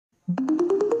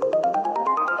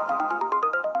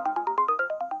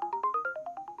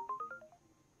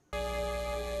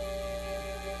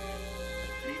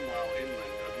Meanwhile,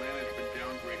 inland, Atlanta has been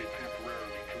downgraded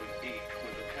temporarily to an 8,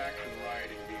 with attacks and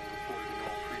rioting being reported in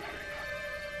all precincts.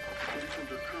 Citizens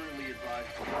are currently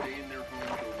advised to stay in their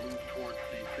homes or move towards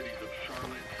the cities of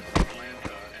Charlotte,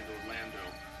 Atlanta, and Orlando.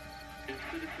 If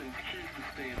citizens choose to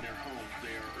stay in their homes,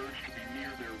 they are urged to be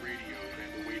near their radios and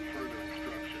await further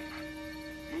instructions.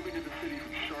 Moving to the cities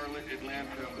of Charlotte,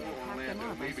 Atlanta, or Orlando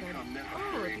may become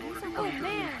necessary in order to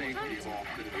ensure the safety of all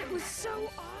citizens. It was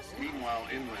so awesome. Meanwhile,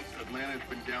 inland, Atlanta has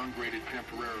been downgraded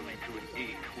temporarily to an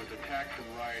 8, with attacks and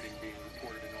rioting being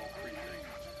reported in all precincts.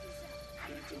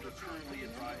 Citizens are currently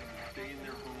advised to stay in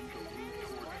their homes or move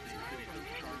towards the cities of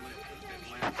Charlotte,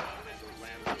 Atlanta, and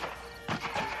Orlando. If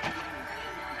citizens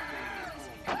choose to stay in their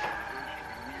homes, they are urged to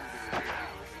be near their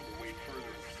radios and await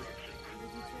further instructions.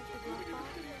 Moving to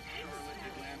the cities of Charlotte,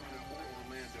 Atlanta, or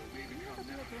Orlando may become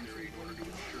necessary in order to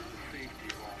ensure the safety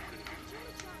of all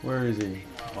citizens. Where is he?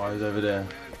 Oh, he's over there.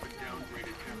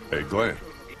 Hey, Glenn.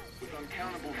 With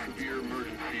uncountable severe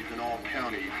emergencies in all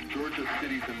counties, Georgia's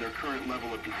cities and their current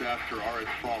level of disaster are as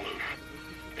follows.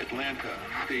 Atlanta,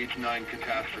 Stage 9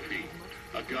 catastrophe.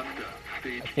 Augusta,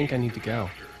 Stage 8 I think I need to go.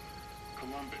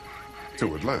 Columbus,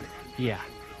 To Atlanta. Yeah,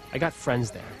 I got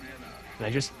friends there. And I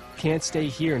just can't stay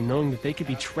here knowing that they could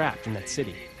be trapped in that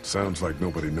city. Sounds like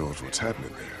nobody knows what's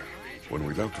happening there. When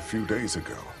we left a few days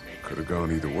ago, could have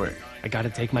gone either way. I gotta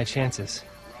take my chances.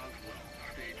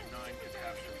 Stage 9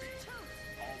 catastrophe.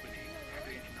 Albany,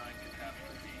 Stage 9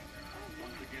 catastrophe.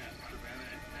 Once again,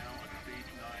 Savannah is now a Stage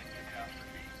 9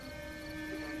 catastrophe.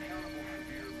 With uncountable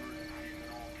severe emergencies in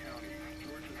all counties,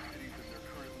 Georgia's cities and their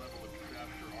current level of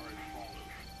disaster are as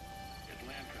follows.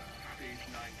 Atlanta, Stage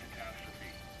 9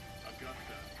 catastrophe.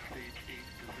 Augusta, Stage 8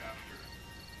 disaster.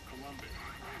 Columbus,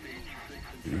 Stage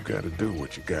 6 and You gotta do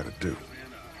what you gotta do.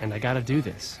 And I gotta do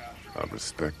this. I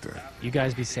respect that. You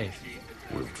guys be safe.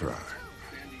 We'll try.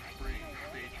 Sandy Springs,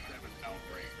 Stage 7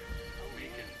 outbreak.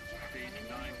 Macon, Stage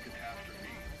 9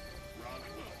 catastrophe.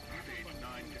 Roswell, Stage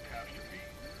 9 catastrophe.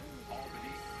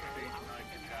 Albany, Stage 9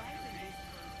 catastrophe.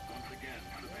 Once again,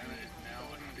 Savannah is now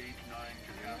a Stage 9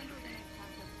 catastrophe.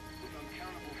 With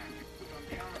uncountable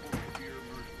severe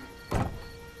emergencies.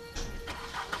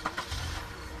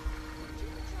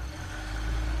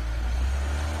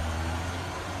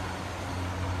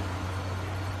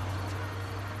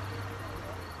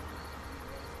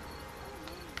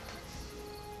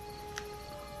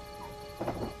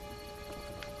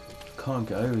 Can't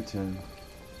get over to him.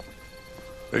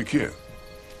 Hey, kid.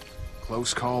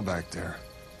 Close call back there.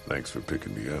 Thanks for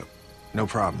picking me up. No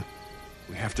problem.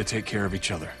 We have to take care of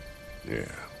each other. Yeah,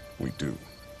 we do.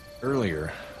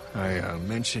 Earlier, I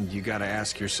mentioned you gotta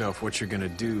ask yourself what you're gonna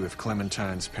do if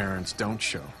Clementine's parents don't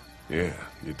show. Yeah,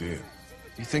 you did.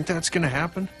 You think that's gonna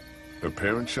happen? Her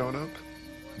parents showing up?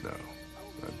 No,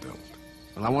 I don't.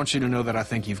 Well, I want you to know that I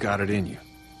think you've got it in you.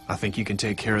 I think you can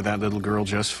take care of that little girl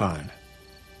just fine.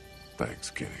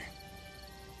 Thanks, Kenny.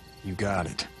 You got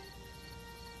it.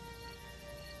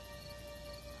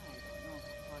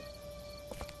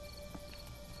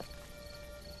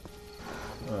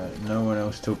 Alright, no one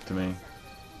else talk to me.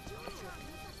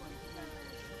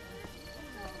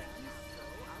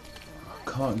 I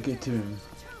can't get to him.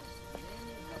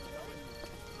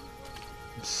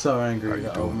 I'm so angry How with you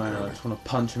that old doing, man. I Ellie? just want to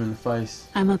punch him in the face.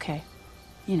 I'm okay.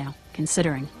 You know,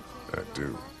 considering. I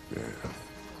do, yeah.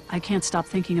 I can't stop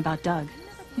thinking about Doug.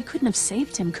 We couldn't have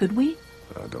saved him, could we?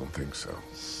 I don't think so.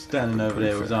 Standing over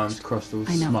there with his arms crossed, all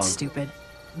I know, smug. it's stupid.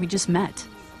 We just met.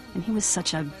 And he was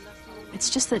such a... It's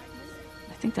just that...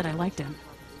 I think that I liked him.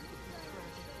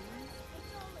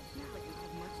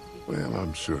 Well,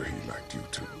 I'm sure he liked you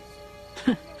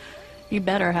too. You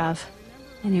better have.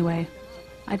 Anyway,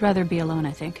 I'd rather be alone,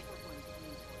 I think.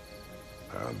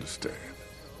 I understand.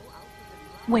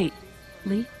 Wait,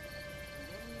 Lee?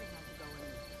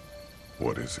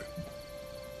 What is it?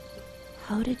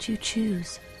 How did you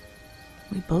choose?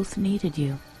 We both needed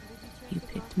you. You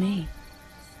picked me.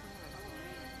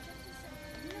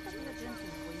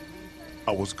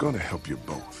 I was gonna help you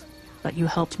both. But you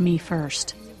helped me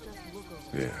first.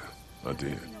 Yeah, I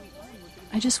did.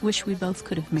 I just wish we both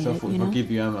could have made So I it, thought you if I know?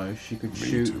 give you ammo, she could Me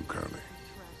shoot. too, Carly.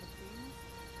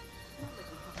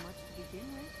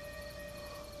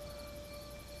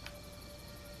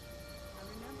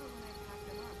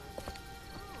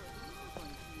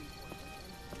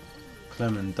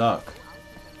 Clement Duck.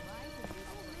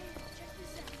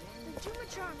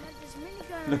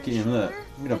 Look at him, look.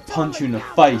 I'm gonna punch you in the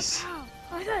face. Wow,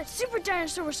 I thought Super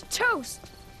Dinosaur was toast.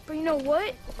 But you know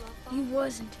what? He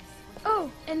wasn't.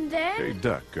 Oh, and then... Hey,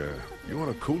 Duck, You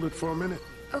want to cool it for a minute?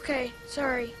 Okay,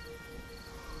 sorry.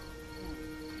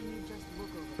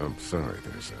 I'm sorry,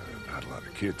 there's not a lot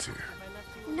of kids here.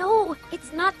 No,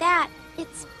 it's not that.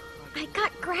 It's... I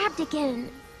got grabbed again.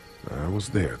 I was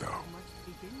there, though.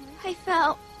 I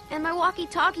fell, and my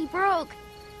walkie-talkie broke.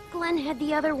 Glenn had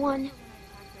the other one.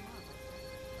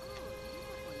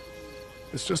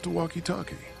 It's just a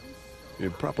walkie-talkie.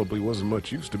 It probably wasn't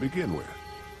much use to begin with.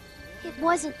 It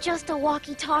wasn't just a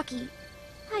walkie-talkie.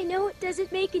 I know it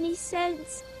doesn't make any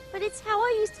sense, but it's how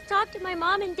I used to talk to my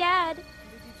mom and dad.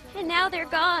 And now they're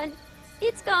gone.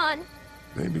 It's gone.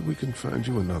 Maybe we can find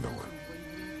you another one.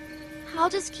 I'll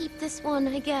just keep this one,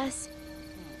 I guess.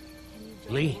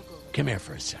 Lee, come here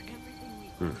for a second.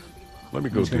 Let me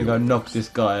I'm go just gonna deal go with knock this. this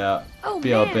guy out. Oh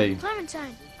BRB. man,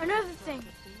 Clementine. Another thing.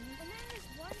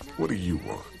 What do you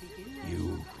want?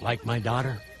 You like my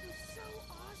daughter?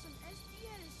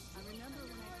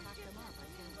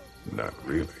 Not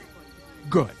really.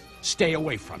 Good. Stay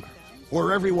away from her.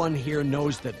 Or everyone here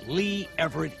knows that Lee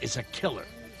Everett is a killer.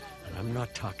 And I'm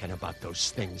not talking about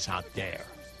those things out there.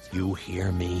 You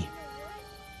hear me?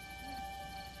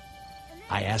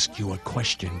 I asked you a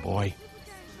question, boy.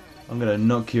 I'm gonna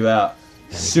knock you out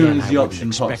And as soon again, as the I wouldn't option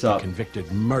expect pops a up.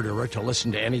 convicted murderer to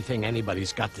listen to anything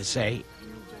anybody's got to say.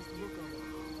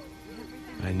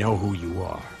 I know who you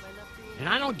are. And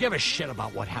I don't give a shit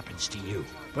about what happens to you.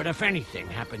 But if anything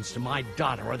happens to my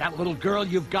daughter or that little girl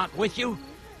you've got with you,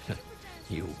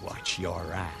 you watch your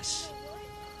ass.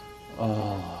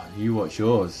 Oh, you watch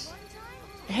yours.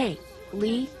 Hey,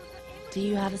 Lee, do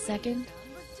you have a second?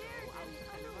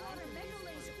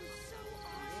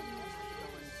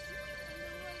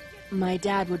 My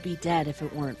dad would be dead if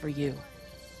it weren't for you.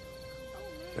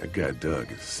 That guy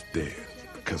Doug is dead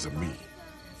because of me.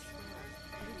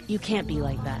 You can't be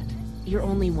like that. You're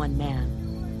only one man.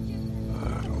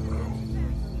 I don't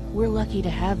know. We're lucky to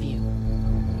have you.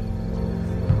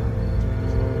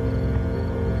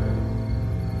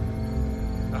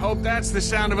 I hope that's the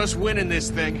sound of us winning this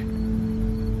thing.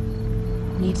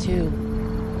 Me too.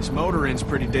 This motor inn's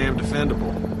pretty damn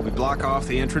defendable. We block off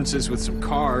the entrances with some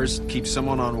cars, keep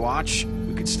someone on watch.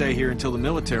 We could stay here until the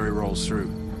military rolls through.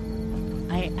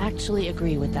 I actually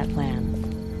agree with that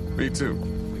plan. Me too.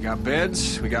 We got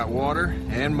beds, we got water,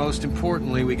 and most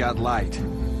importantly, we got light.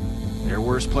 There are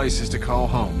worse places to call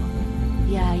home.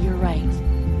 Yeah, you're right.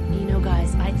 You know,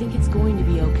 guys, I think it's going to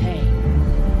be okay.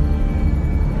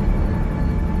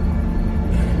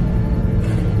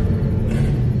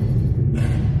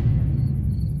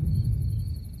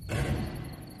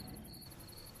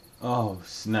 Oh,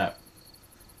 snap.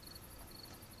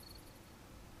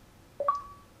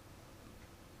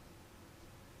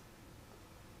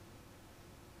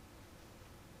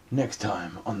 Next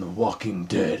time on The Walking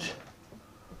Dead.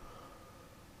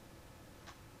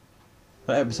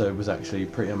 That episode was actually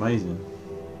pretty amazing.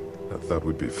 I thought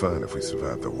we'd be fine if we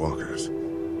survived the walkers.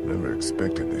 Never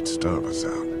expected they'd starve us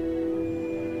out.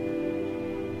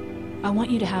 I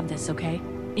want you to have this, okay?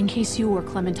 In case you or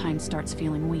Clementine starts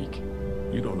feeling weak.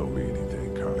 You don't owe me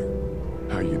anything, Carly.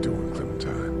 How you doing,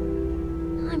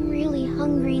 Clementine? I'm really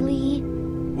hungry, Lee.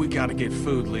 We gotta get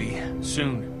food, Lee.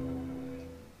 Soon.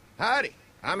 Howdy,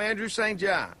 I'm Andrew St.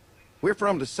 John. We're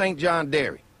from the St. John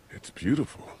Dairy. It's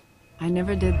beautiful. I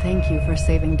never did thank you for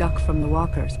saving Duck from the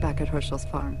walkers back at Herschel's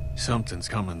farm. Something's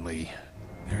coming, Lee.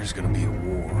 There's gonna be a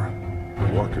war.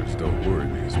 The walkers don't worry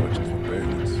me as much as the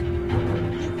bandits.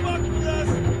 You fucked with us!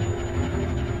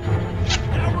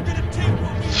 Now we're gonna take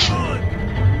what we want!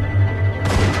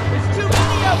 There's too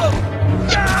many of them!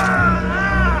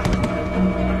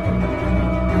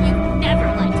 You never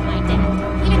liked my dad.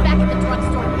 Even back at the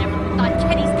drugstore whenever you thought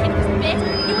Kenny's kid was bit,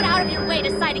 you went out of your way to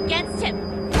side against him.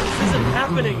 This isn't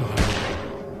happening.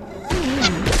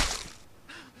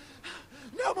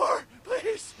 No more,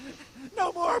 please!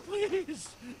 No more, please!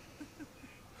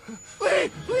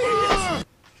 Please, please!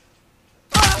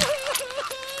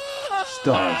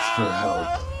 Starves for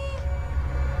help.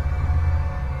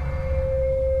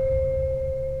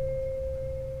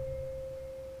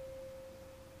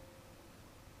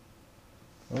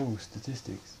 Oh,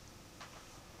 statistics.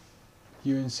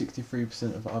 You and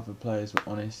 63% of other players were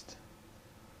honest.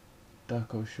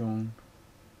 Duck or Sean.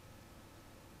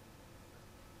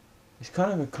 It's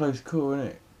kind of a close call, isn't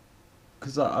it?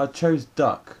 Because I chose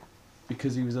Duck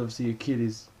because he was obviously a kid.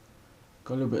 He's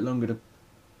got a little bit longer to,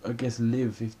 I guess,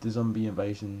 live if the zombie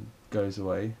invasion goes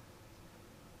away.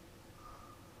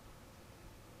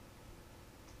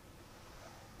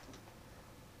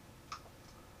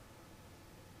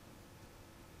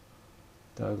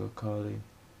 Doug or Carly.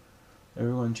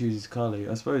 Everyone chooses Carly.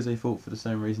 I suppose they thought for the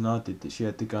same reason I did, that she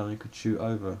had the gun and could shoot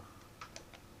over.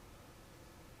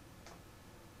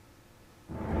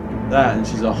 That, and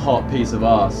she's a hot piece of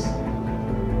ass.